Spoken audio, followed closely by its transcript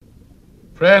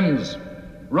Friends,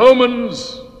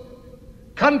 Romans,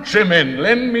 countrymen,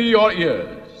 lend me your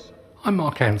ears. I'm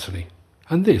Mark Anthony,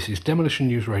 and this is Demolition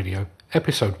News Radio,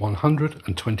 episode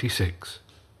 126.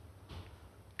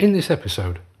 In this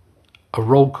episode, a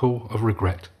roll call of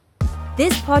regret.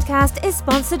 This podcast is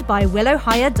sponsored by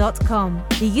willowhire.com,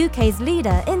 the UK's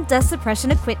leader in dust suppression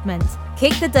equipment.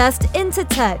 Kick the dust into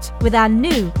touch with our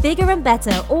new, bigger and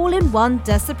better all-in-one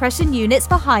dust suppression units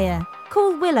for hire.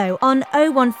 Call Willow on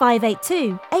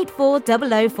 01582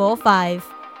 840045.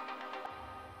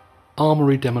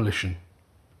 Armoury Demolition,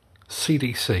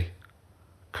 CDC,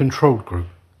 Control Group,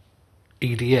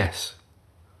 EDS,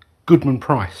 Goodman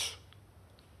Price,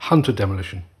 Hunter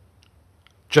Demolition,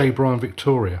 J. Bryan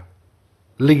Victoria,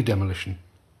 Lee Demolition,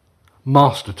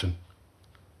 Masterton,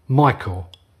 Mycor,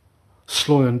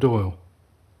 Sloy & Doyle,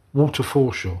 Walter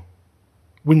Forshaw,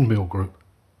 Windmill Group.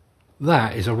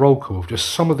 That is a roll call of just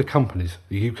some of the companies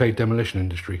the UK demolition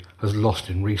industry has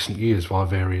lost in recent years via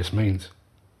various means.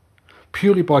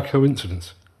 Purely by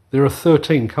coincidence, there are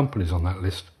 13 companies on that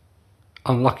list.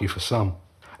 Unlucky for some.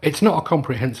 It's not a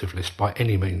comprehensive list by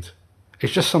any means.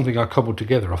 It's just something I cobbled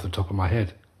together off the top of my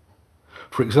head.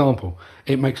 For example,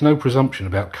 it makes no presumption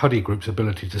about Cuddy Group's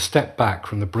ability to step back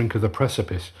from the brink of the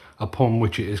precipice upon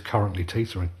which it is currently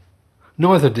teetering.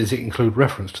 Neither does it include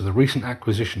reference to the recent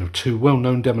acquisition of two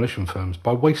well-known demolition firms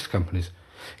by waste companies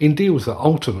in deals that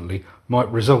ultimately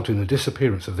might result in the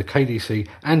disappearance of the KDC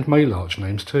and Maylarch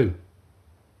names too.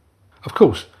 Of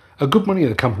course, a good many of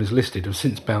the companies listed have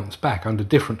since bounced back under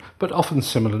different but often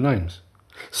similar names,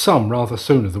 some rather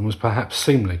sooner than was perhaps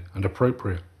seemly and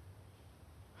appropriate.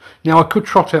 Now, I could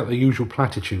trot out the usual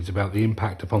platitudes about the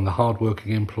impact upon the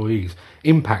hard-working employees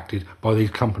impacted by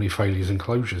these company failures and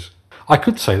closures. I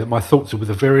could say that my thoughts are with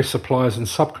the various suppliers and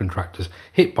subcontractors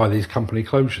hit by these company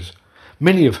closures,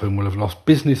 many of whom will have lost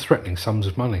business-threatening sums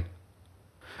of money.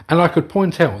 And I could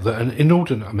point out that an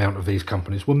inordinate amount of these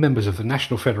companies were members of the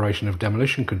National Federation of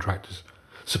Demolition Contractors,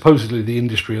 supposedly the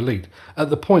industry elite, at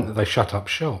the point that they shut up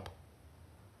shop.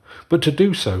 But to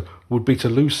do so would be to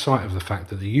lose sight of the fact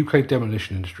that the UK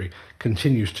demolition industry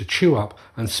continues to chew up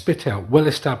and spit out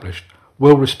well-established,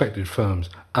 well-respected firms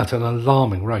at an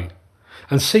alarming rate,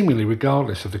 and seemingly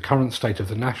regardless of the current state of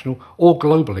the national or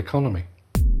global economy.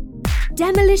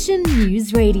 Demolition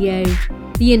News Radio,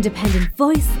 the independent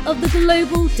voice of the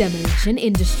global demolition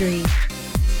industry.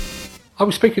 I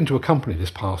was speaking to a company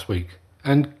this past week,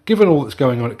 and given all that's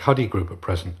going on at Cuddy Group at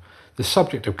present, the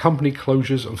subject of company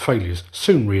closures and failures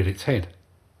soon reared its head.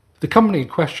 The company in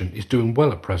question is doing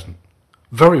well at present.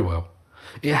 Very well.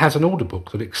 It has an order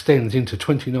book that extends into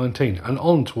 2019 and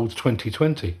on towards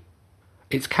 2020.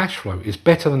 Its cash flow is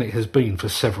better than it has been for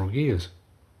several years.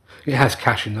 It has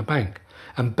cash in the bank,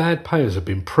 and bad payers have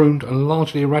been pruned and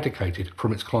largely eradicated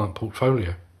from its client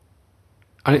portfolio.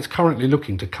 And it's currently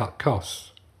looking to cut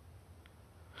costs.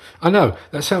 I know,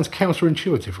 that sounds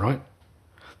counterintuitive, right?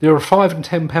 There are £5 and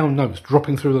 £10 notes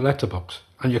dropping through the letterbox,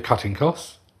 and you're cutting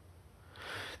costs?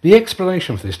 The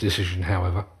explanation for this decision,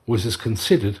 however, was as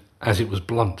considered as it was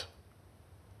blunt.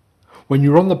 When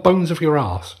you're on the bones of your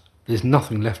arse, there's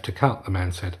nothing left to cut, the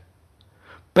man said.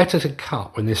 Better to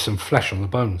cut when there's some flesh on the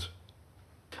bones.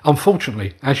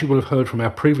 Unfortunately, as you will have heard from our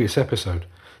previous episode,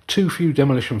 too few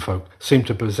demolition folk seem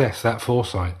to possess that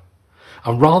foresight.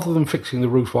 And rather than fixing the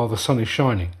roof while the sun is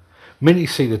shining, many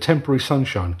see the temporary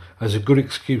sunshine as a good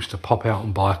excuse to pop out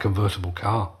and buy a convertible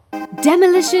car.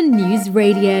 Demolition News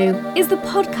Radio is the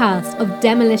podcast of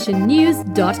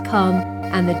demolitionnews.com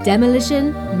and the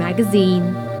Demolition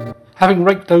Magazine. Having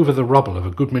raked over the rubble of a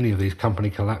good many of these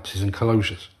company collapses and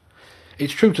closures,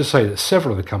 it's true to say that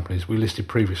several of the companies we listed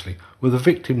previously were the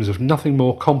victims of nothing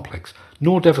more complex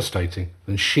nor devastating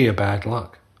than sheer bad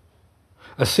luck.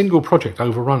 A single project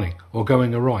overrunning or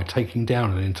going awry, taking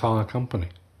down an entire company.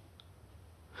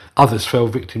 Others fell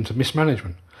victim to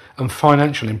mismanagement and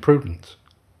financial imprudence.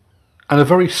 And a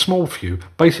very small few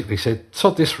basically said,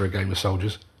 sod this for a game of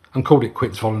soldiers, and called it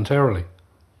quits voluntarily.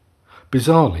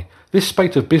 Bizarrely, this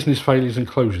spate of business failures and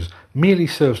closures merely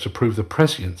serves to prove the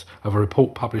prescience of a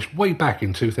report published way back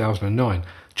in 2009,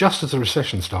 just as the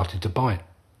recession started to bite.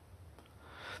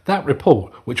 That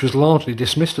report, which was largely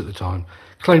dismissed at the time,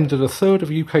 claimed that a third of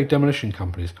UK demolition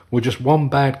companies were just one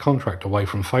bad contract away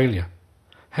from failure.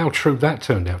 How true that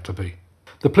turned out to be.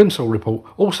 The Plimsoll report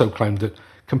also claimed that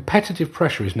competitive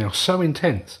pressure is now so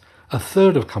intense, a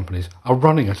third of companies are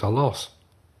running at a loss.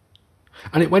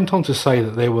 And it went on to say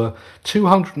that there were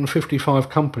 255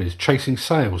 companies chasing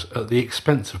sales at the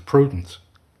expense of prudence.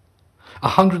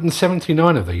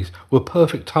 179 of these were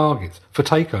perfect targets for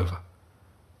takeover.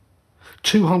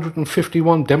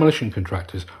 251 demolition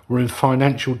contractors were in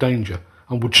financial danger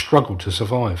and would struggle to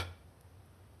survive.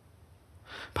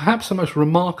 Perhaps the most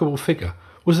remarkable figure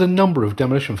was the number of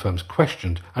demolition firms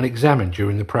questioned and examined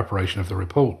during the preparation of the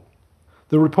report.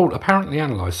 The report apparently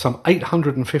analysed some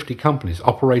 850 companies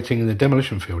operating in the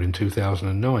demolition field in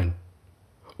 2009.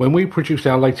 When we produced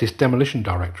our latest demolition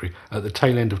directory at the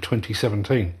tail end of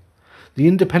 2017, the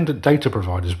independent data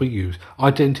providers we use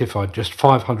identified just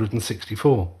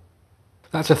 564.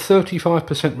 That's a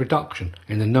 35% reduction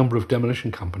in the number of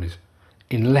demolition companies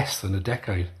in less than a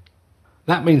decade.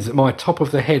 That means that my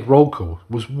top-of-the-head roll call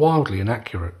was wildly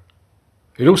inaccurate.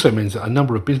 It also means that a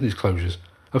number of business closures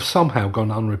have somehow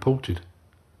gone unreported.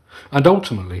 And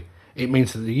ultimately, it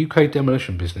means that the UK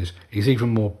demolition business is even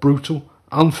more brutal,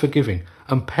 unforgiving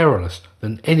and perilous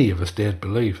than any of us dared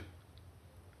believe.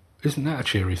 Isn't that a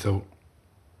cheery thought?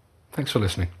 Thanks for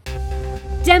listening.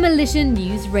 Demolition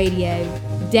News Radio,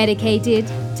 dedicated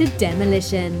to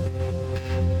demolition.